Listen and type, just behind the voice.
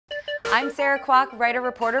I'm Sarah Kwak,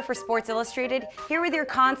 writer-reporter for Sports Illustrated, here with your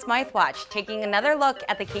Conn Smythe Watch, taking another look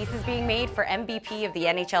at the cases being made for MVP of the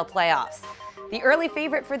NHL playoffs. The early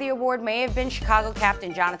favorite for the award may have been Chicago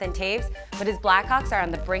captain Jonathan Toews, but his Blackhawks are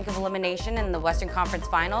on the brink of elimination in the Western Conference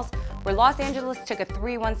Finals, where Los Angeles took a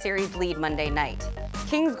 3-1 series lead Monday night.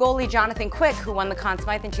 Kings goalie Jonathan Quick, who won the Conn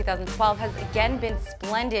Smythe in 2012, has again been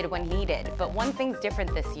splendid when needed, but one thing's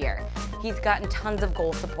different this year. He's gotten tons of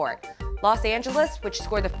goal support. Los Angeles, which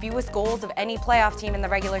scored the fewest goals of any playoff team in the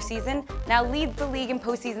regular season, now leads the league in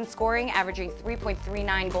postseason scoring, averaging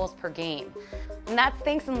 3.39 goals per game. And that's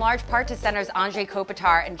thanks in large part to centers Anze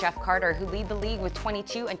Kopitar and Jeff Carter, who lead the league with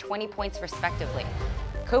 22 and 20 points respectively.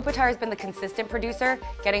 Kopitar has been the consistent producer,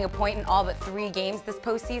 getting a point in all but 3 games this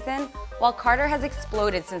postseason, while Carter has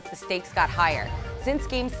exploded since the stakes got higher. Since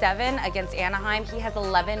Game 7 against Anaheim, he has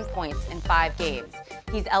 11 points in 5 games.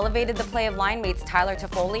 He's elevated the play of line mates Tyler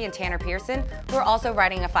Toffoli and Tanner Pearson, who are also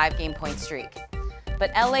riding a 5-game point streak.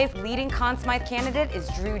 But LA's leading Conn Smythe candidate is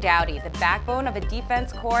Drew Doughty, the backbone of a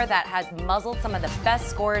defense core that has muzzled some of the best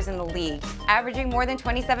scorers in the league. Averaging more than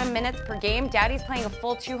 27 minutes per game, Doughty's playing a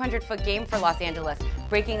full 200-foot game for Los Angeles,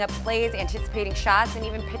 breaking up plays, anticipating shots, and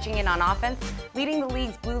even pitching in on offense, leading the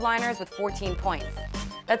league's blue liners with 14 points.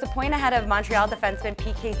 That's a point ahead of Montreal defenseman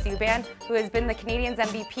PK Subban, who has been the Canadiens'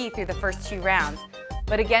 MVP through the first 2 rounds.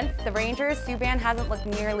 But against the Rangers, Subban hasn't looked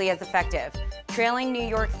nearly as effective. Trailing New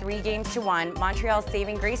York 3-1, Montreal's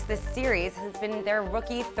saving grace this series has been their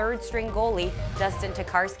rookie third-string goalie, Dustin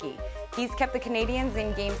Tokarski. He's kept the Canadiens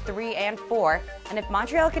in Games 3 and 4, and if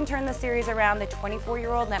Montreal can turn the series around, the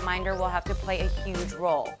 24-year-old netminder will have to play a huge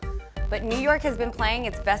role. But New York has been playing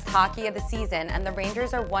its best hockey of the season, and the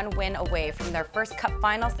Rangers are 1 win away from their first Cup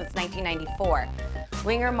final since 1994.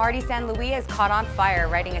 Winger Marty St. Louis has caught on fire,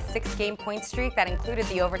 riding a 6-game point streak that included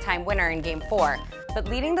the overtime winner in Game 4. But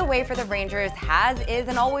leading the way for the Rangers is,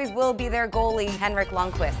 and always will be their goalie, Henrik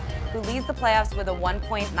Lundqvist, who leads the playoffs with a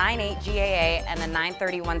 1.98 GAA and a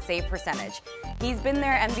 .931 save percentage. He's been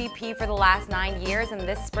their MVP for the last 9 years, and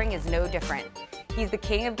this spring is no different. He's the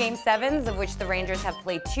king of Game 7s, of which the Rangers have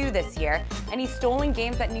played 2 this year, and he's stolen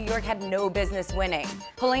games that New York had no business winning.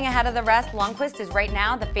 Pulling ahead of the rest, Lundqvist is right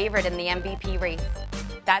now the favorite in the MVP race.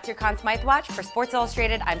 That's your Conn Smythe Watch. For Sports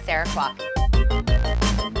Illustrated, I'm Sarah Kwak.